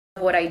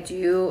what I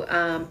do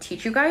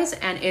teach you guys,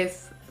 and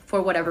if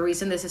for whatever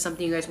reason this is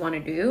something you guys want to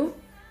do,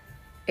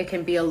 it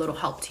can be a little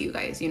help to you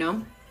guys, you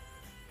know.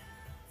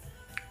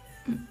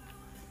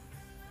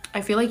 I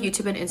feel like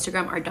YouTube and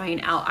Instagram are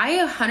dying out. I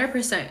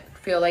 100%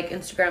 feel like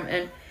Instagram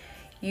and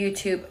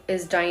YouTube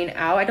is dying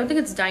out. I don't think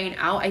it's dying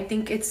out. I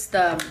think it's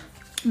the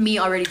me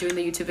already doing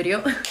the YouTube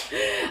video.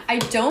 I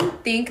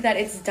don't think that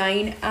it's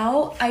dying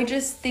out. I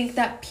just think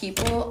that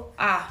people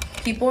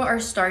are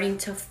starting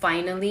to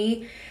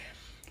finally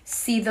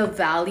see the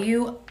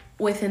value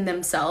within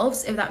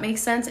themselves, if that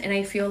makes sense. And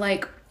I feel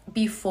like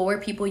before,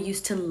 people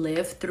used to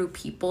live through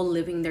people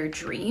living their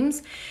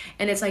dreams,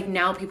 and it's like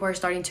now people are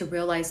starting to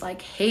realize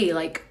like, hey,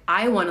 like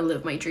I want to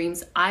live my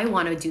dreams, I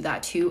want to do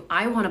that too,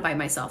 I want to buy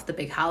myself the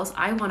big house,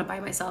 I want to buy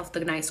myself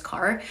the nice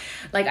car.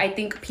 Like I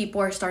think people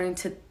are starting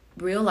to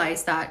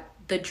realize that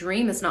the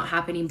dream is not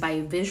happening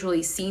by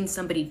visually seeing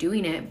somebody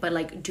doing it, but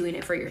like doing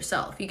it for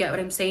yourself. You get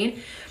what I'm saying?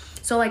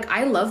 So like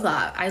I love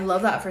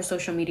that for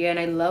social media, and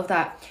I love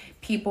that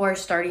people are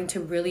starting to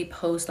really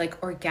post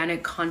like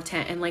organic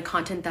content and like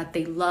content that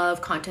they love,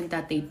 content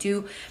that they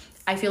do.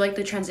 I feel like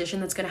the transition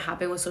that's going to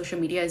happen with social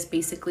media is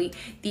basically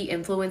the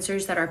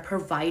influencers that are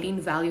providing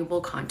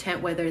valuable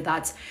content, whether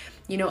that's,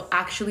 you know,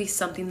 actually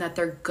something that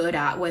they're good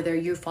at, whether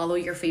you follow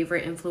your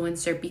favorite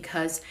influencer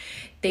because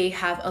they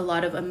have a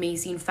lot of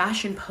amazing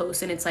fashion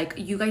posts, and it's like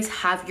you guys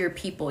have your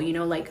people, you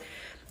know, like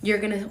you're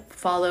gonna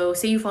follow,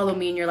 say you follow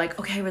me and you're like,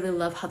 okay, I really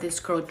love how this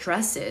girl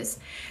dresses,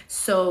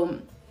 so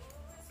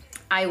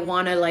I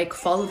want to like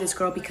follow this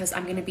girl because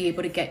I'm gonna be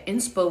able to get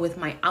inspo with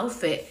my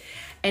outfit,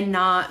 and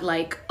not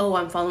like, oh,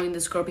 I'm following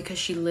this girl because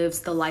she lives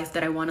the life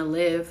that I want to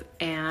live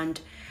and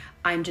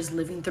I'm just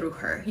living through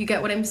her. You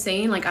get what I'm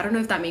saying? Like I don't know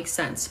if that makes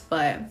sense,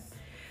 but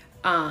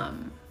I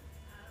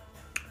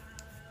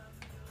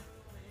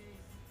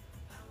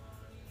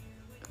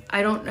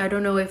don't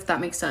know if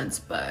that makes sense,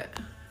 but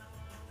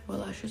what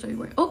lashes are you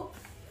wearing? Oh,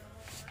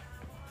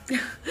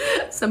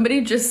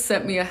 somebody just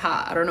sent me a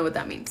hat. I don't know what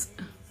that means.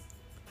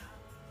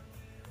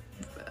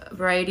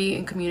 Variety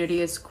and community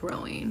is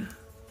growing.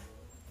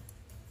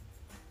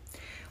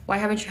 Why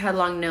haven't you had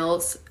long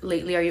nails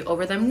lately? Are you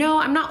over them? No,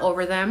 I'm not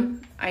over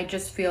them. I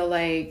just feel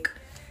like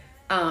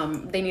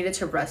they needed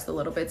to rest a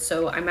little bit,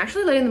 so I'm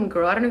actually letting them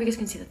grow. I don't know if you guys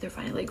can see that they're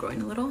finally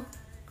growing a little,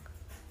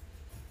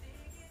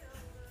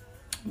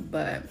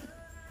 but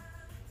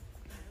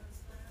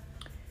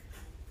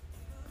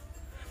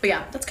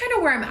yeah, that's kind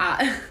of where I'm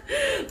at.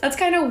 That's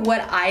kind of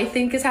what I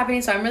think is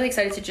happening, so I'm really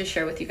excited to just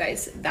share with you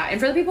guys that. And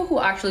for the people who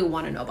actually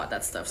want to know about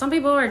that stuff, some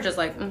people are just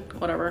like,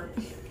 whatever.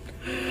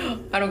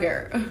 I don't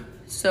care.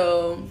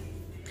 So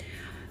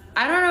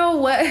I don't know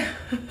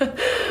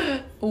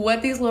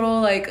what these little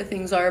like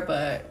things are,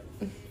 but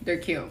they're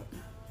cute.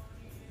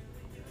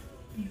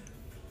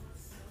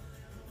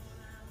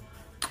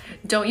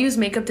 Don't use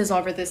makeup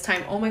dissolver this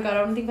time. Oh my god,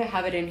 I don't think I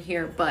have it in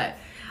here, but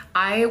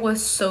I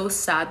was so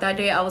sad that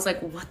day. I was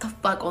like, what the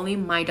fuck? Only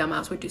my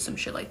dumbass would do some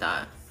shit like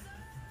that.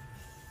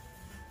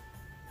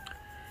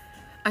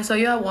 I saw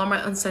you at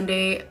Walmart on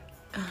Sunday.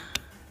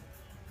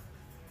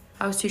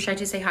 I was too shy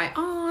to say hi.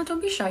 Oh,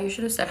 don't be shy. You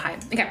should have said hi.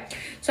 Okay,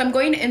 so I'm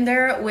going in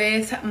there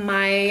with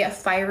my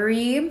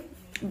Fiery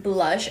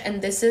blush,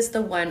 and this is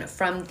the one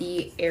from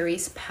the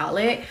Aries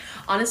palette.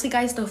 Honestly,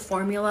 guys, the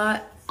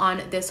formula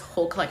on this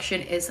whole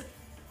collection is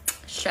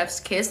chef's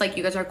kiss. Like,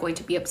 you guys are going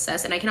to be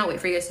obsessed, and I cannot wait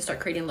for you guys to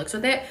start creating looks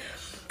with it.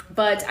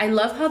 But I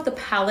love how the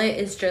palette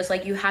is just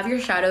like, you have your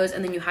shadows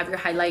and then you have your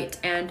highlight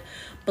and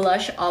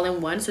blush all in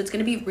one, so it's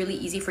going to be really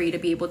easy for you to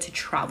be able to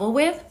travel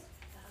with.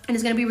 And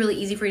it's going to be really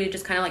easy for you to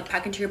just kind of like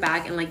pack into your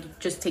bag and like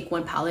just take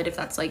one palette if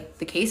that's like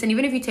the case. And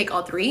even if you take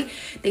all three,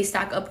 they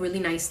stack up really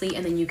nicely,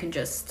 and then you can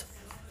just,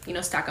 you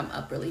know, stack them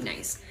up really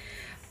nice.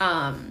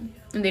 And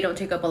they don't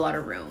take up a lot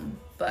of room.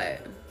 But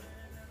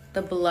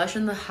the blush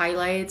and the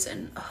highlights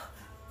and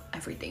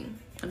everything,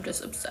 I'm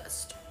just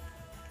obsessed.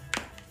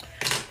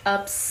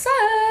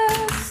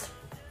 Obsessed.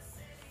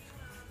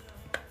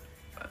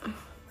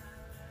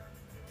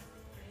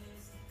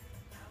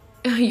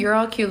 You're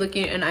all cute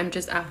looking and I'm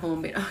just at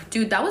home.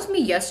 Dude, that was me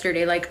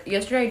yesterday. Like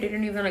yesterday I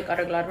didn't even like got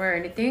a glamor or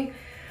anything.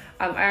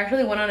 I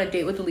actually went on a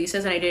date with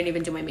Lisa's and I didn't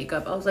even do my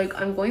makeup. I was like,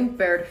 I'm going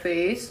bare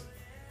face.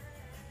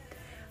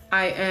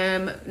 I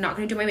am not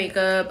gonna do my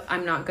makeup. I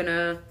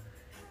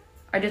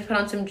just put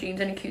on some jeans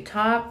and a cute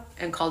top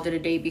and called it a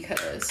day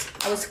because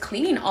I was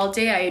cleaning all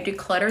day. I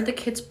decluttered the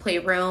kids'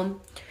 playroom.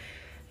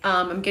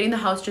 I'm getting the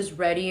house just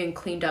ready and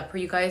cleaned up for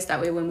you guys.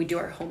 That way when we do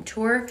our home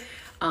tour,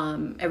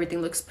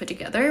 everything looks put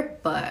together.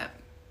 But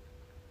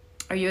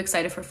are you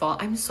excited for fall?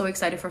 I'm so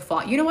excited for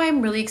fall. You know why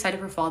I'm really excited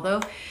for fall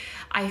though?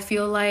 I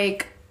feel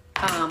like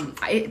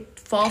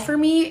fall for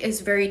me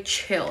is very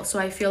chill. So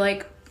I feel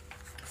like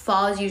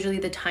fall is usually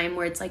the time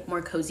where it's like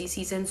more cozy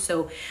season,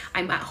 so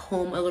I'm at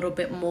home a little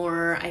bit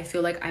more. I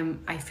feel like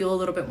I feel a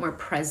little bit more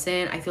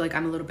present. I feel like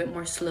I'm a little bit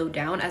more slowed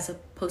down, as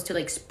opposed to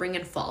like spring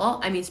and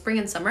fall. I mean, spring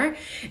and summer,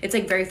 it's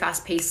like very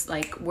fast paced.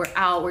 Like we're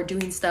out, we're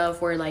doing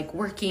stuff, we're like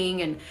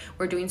working, and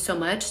we're doing so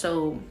much.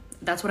 So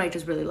that's what I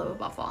just really love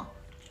about fall.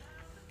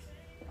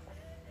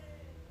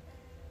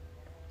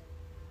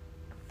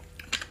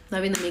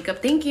 Loving the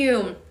makeup. Thank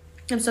you.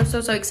 I'm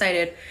so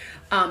excited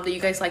that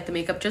you guys like the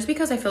makeup, just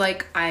because I feel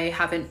like I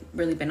haven't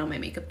really been on my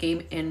makeup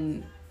game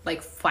in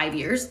like 5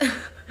 years.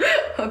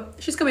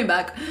 She's coming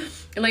back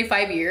in like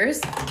 5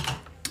 years.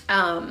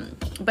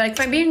 But if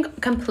I'm being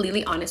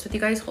completely honest with you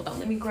guys, hold on,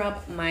 let me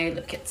grab my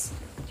lip kits.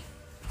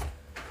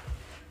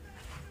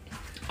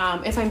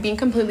 If I'm being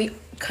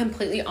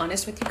completely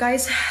honest with you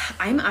guys,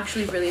 I'm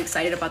actually really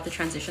excited about the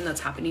transition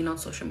that's happening on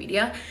social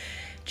media,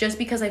 just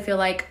because I feel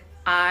like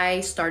I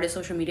started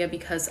social media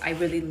because I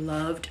really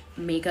loved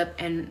makeup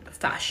and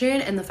fashion,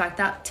 and the fact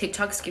that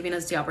TikTok's giving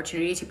us the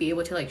opportunity to be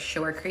able to like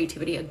show our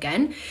creativity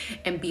again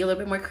and be a little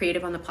bit more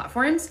creative on the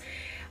platforms.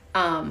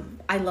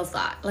 I love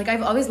that. Like,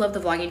 I've always loved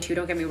the vlogging too,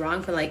 don't get me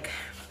wrong, but like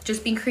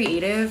just being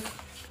creative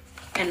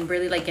and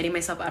really like getting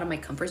myself out of my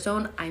comfort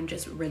zone, I'm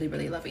just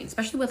really loving,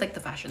 especially with like the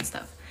fashion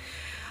stuff.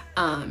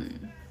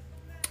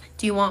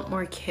 Do you want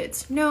more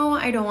kids? No,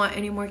 I don't want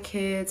any more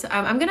kids.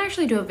 I'm gonna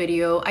actually do a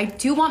video. I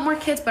do want more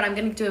kids, but I'm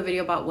gonna do a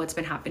video about what's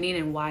been happening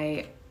and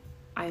why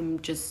I'm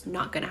just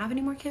not gonna have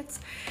any more kids.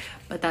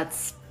 But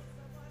that's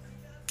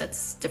a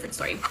different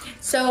story.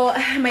 So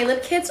my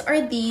lip kits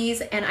are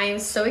these, and I am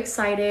so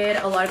excited.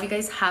 A lot of you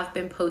guys have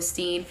been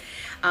posting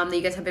that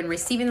you guys have been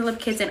receiving the lip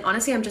kits, and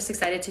honestly, I'm just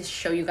excited to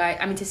show you guys,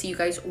 to see you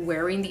guys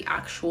wearing the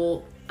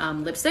actual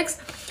lipsticks.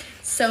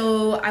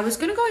 So I was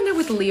gonna go in there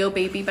with Leo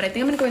Baby, but I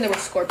think I'm gonna go in there with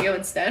Scorpio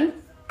instead,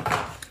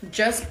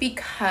 just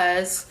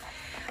because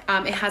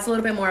it has a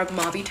little bit more of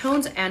mauvey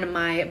tones, and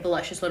my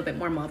blush is a little bit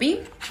more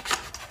mauvey.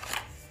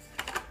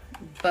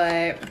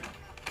 But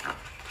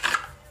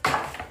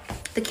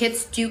the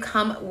kits do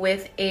come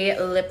with a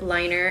lip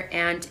liner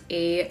and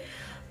a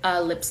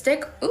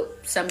lipstick.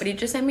 Oops, somebody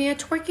just sent me a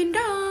twerking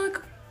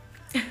dog.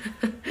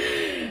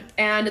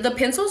 And the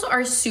pencils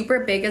are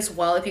super big as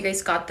well. If you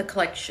guys got the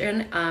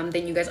collection,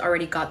 then you guys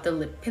already got the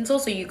lip pencil,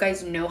 so you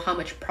guys know how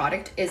much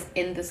product is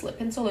in this lip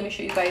pencil. Let me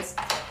show you guys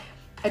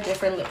a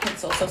different lip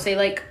pencil. So say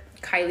like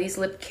Kylie's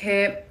lip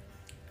kit,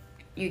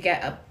 you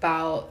get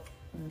about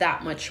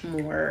that much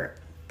more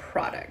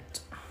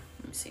product.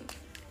 Let me see.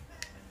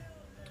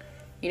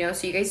 You know,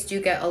 so you guys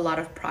do get a lot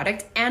of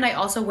product. And I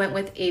also went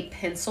with a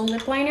pencil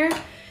lip liner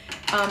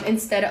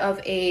instead of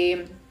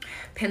a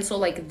pencil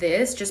like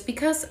this, just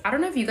because I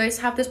don't know if you guys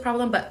have this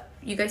problem, but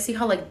you guys see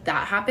how like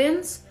that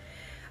happens.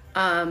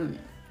 Not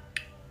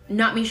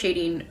me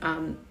shading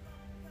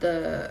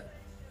the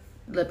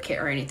lip kit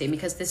or anything,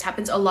 because this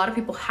happens. A lot of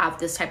people have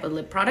this type of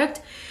lip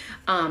product,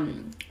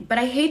 but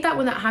I hate that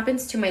when that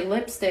happens to my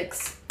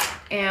lipsticks,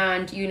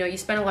 and you know, you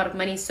spend a lot of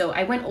money. So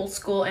I went old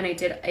school and I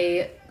did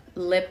a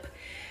lip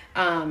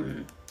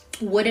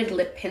wooded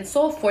lip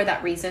pencil for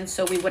that reason,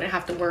 so we wouldn't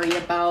have to worry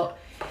about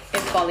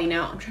it falling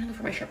out. I'm trying to look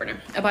for my sharpener.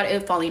 About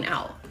it falling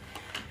out.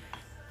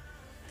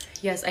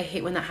 Yes, I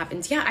hate when that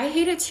happens. Yeah, I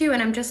hate it too,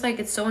 and I'm just like,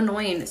 it's so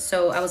annoying.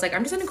 So I was like,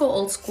 I'm just gonna go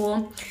old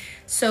school.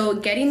 So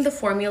getting the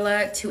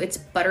formula to its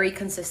buttery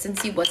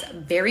consistency was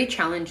very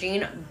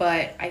challenging,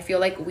 but I feel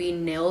like we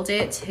nailed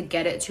it to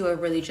get it to a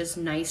really just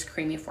nice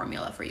creamy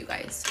formula for you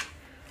guys.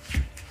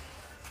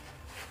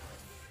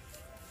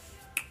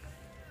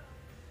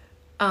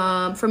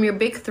 From your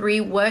big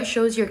three, what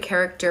shows your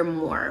character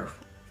more?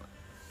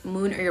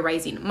 Moon or your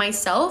rising?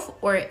 Myself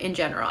or in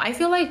general? I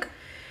feel like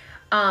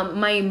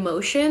my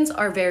emotions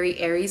are very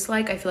Aries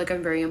like. I feel like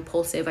I'm very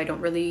impulsive. I don't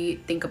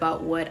really think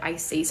about what I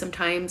say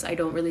sometimes. I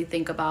don't really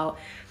think about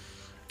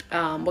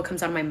what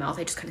comes out of my mouth.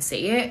 I just kind of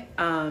say it.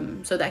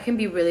 So that can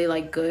be really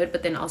like good,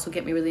 but then also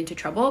get me really into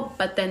trouble.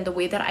 But then the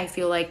way that I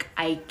feel like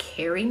I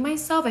carry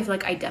myself, I feel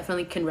like I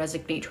definitely can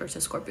resonate towards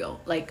a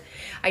Scorpio. Like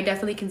I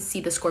definitely can see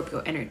the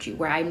Scorpio energy,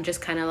 where I'm just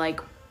kind of like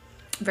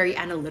very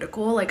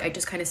analytical. Like I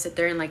just kind of sit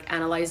there and like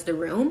analyze the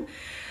room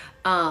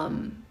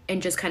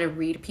and just kind of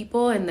read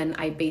people, and then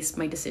I base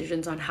my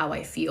decisions on how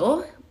I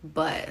feel.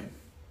 But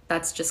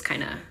that's just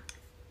kind of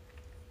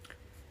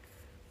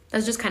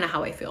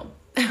how I feel.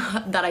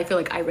 That I feel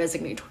like I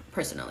resonate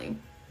personally.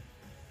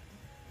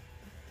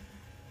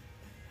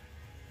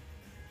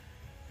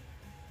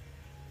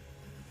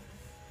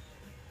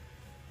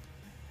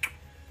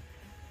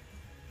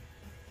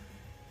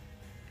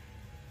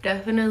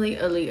 Definitely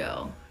a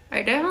Leo.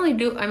 I definitely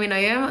do. I mean, I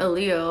am a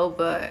Leo,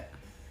 but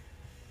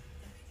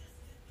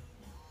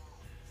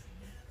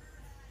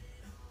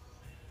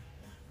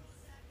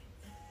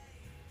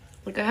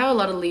like I have a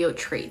lot of Leo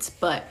traits,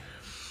 but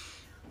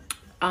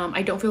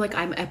I don't feel like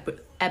I'm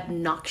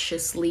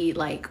obnoxiously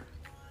like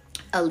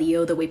a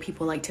Leo the way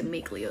people like to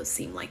make Leos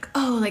seem. Like,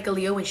 oh, like a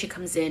Leo, when she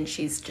comes in,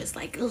 she's just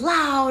like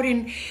loud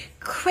and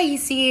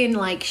crazy, and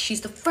like she's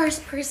the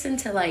first person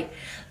to like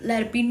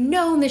let it be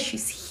known that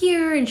she's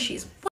here and she's